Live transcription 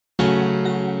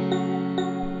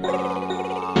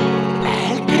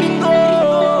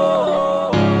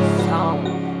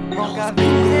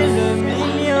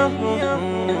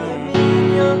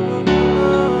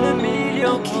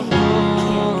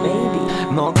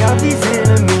qu'à viser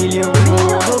le million,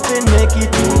 open make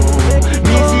it move.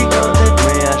 Musique en tête,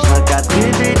 mais H24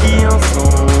 répétit en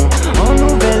son. En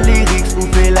nouvelle lyrics, pour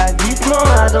faire la dites-moi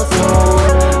à danser.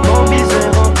 Mon besoin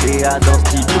rentré à dans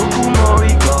studio pour mon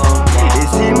record. Et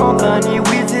c'est mon panier,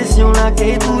 oui, session la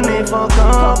qui tourne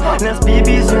fort. L'inspire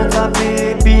besoin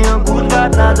taper, puis un coup de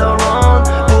patate dans round.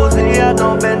 Posé à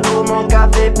dans bendo, mon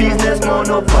café, business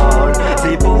monopole.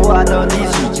 C'est pour attendre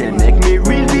 18, mec, mes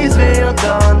real biz vais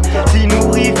entendre. Si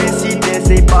nous rivez si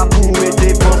c'est pas pour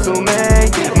aider pour sommeil.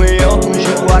 Moi en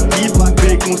toujours actif, vous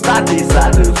pouvez constater ça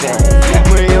de fait.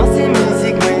 Moi en c'est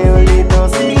musique, moi en les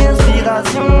danses, c'est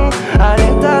inspiration.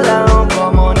 Alerte à la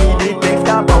encore mon idée, texte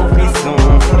à bon frisson.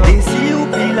 Et si ou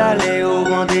pile aller au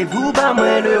rendez-vous, bah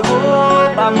moi l'euro.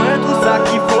 Pas moi tout ça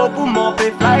qu'il faut pour mon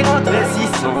fly rentrer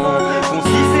 600.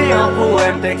 Concisé en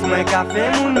poème, texte, moi café,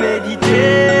 moun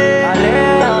méditer.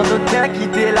 Allez, un autre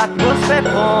quitter l'atmosphère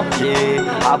prend pied.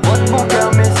 À votre bon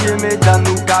cœur, messieurs, mesdames,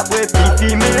 nous caboué puis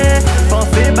filmer.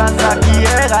 Pensez pas ça qui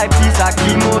est, et puis ça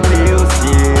qui monte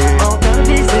aussi. Encore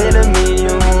viser le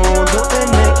million, d'open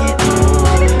make it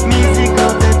move. Musique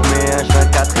en tête, mais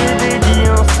H24 répétit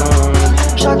en son.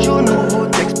 Chaque jour, nouveau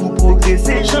texte pour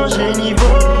progresser, changer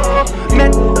niveau.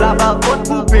 Mettre la barre haute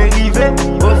pour périver,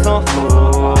 au sans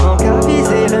faux. Encore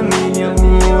viser le million,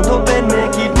 d'open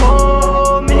make it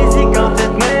move. Musique en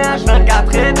tête, mais H24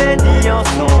 répétit en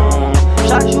son.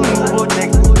 Chaque jour, nouveau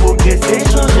texte pour progresser,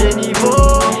 changer niveau.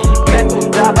 Mettre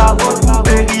la barre haute pour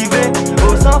périver,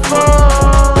 au sans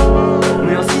faux.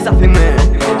 Mais aussi ça fait mal,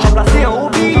 j'ai placé en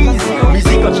hobby.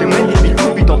 Musique quand j'ai même des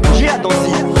bidous, puis ton projet à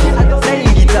danser. C'est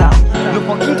une guitare, no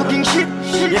fucking talking shit.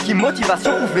 Y'a qui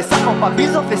motivation pour faire ça quand pas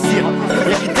besoin fait cire.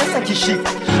 Y'a qui teste ça qui shit.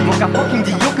 Mon cas fucking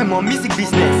dit yo que mon music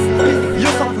business. Yo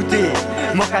s'en foutait.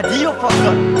 Mon cas dit yo fuck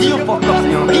up,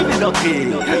 c'est un rive d'entrée.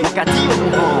 Mon cas dit yo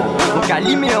bon, mon cas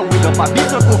limé en weed, pas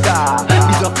besoin coca.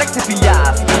 Besoin flex et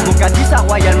pillasse. Mon cas dit ça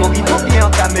royal, mon rideau bien en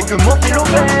cas, mais que mon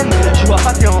phénomène. J'vois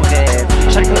pas t'es en rêve,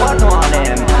 chaque mois dans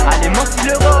Harlem. Allez moi si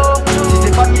l'euro, si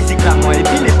c'est pas musique là moi et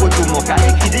puis les photos. Mon cas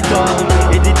écrit des tonnes,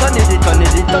 et des tonnes et des tonnes et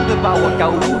des tonnes de paroles, cas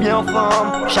ou bien en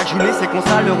forme. Chaque journée c'est comme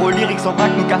ça, l'euro lyrique sans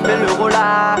braque, nous qu'a fait l'euro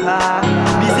là.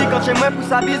 Busy quand chez moi pour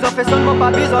sa bise, on fait seulement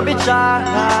pas bise, on bitch là.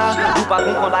 Ou pas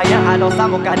comprendre ailleurs, alors ça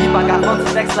mon cas dit pas qu'à prendre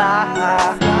ce texte là.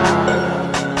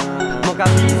 Mon cas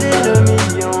viser le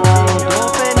million,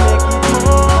 d'open make it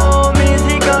move.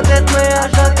 Musique en tête, mais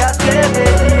H24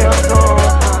 répétit en son.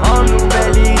 En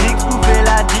nouvelle lyrique, pour faire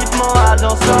la dites-moi à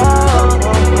danser.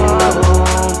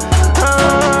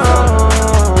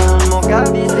 Mon cas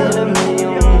viser le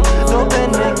million, d'open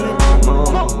make it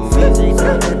move. Musique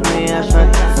en tête, mais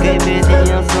H24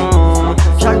 répétit en son.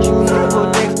 Chaque jour, nouveau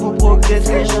texte pour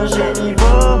progresser, changer niveau.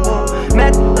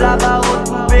 Mettre la barre haute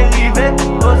pour périver,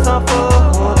 au sans faux.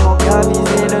 Mon cas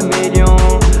viser le million,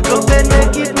 d'open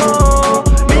make it move.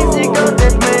 Musique en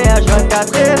tête, mais H24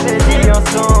 répétit en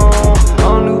son.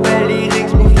 En nouvelle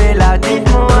lyrics, pour faire la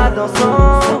dites-moi à danser.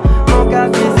 Mon cas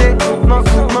viser, mon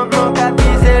cas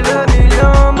viser le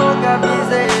million. Mon cas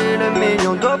viser le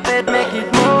million, d'open make it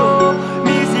move.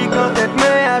 Musique en tête,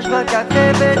 mais H24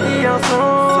 répétit en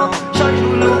son. Chaque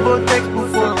jour nouveau texte pour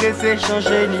progresser,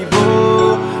 changer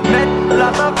niveau. Mettre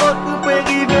la barre haute pour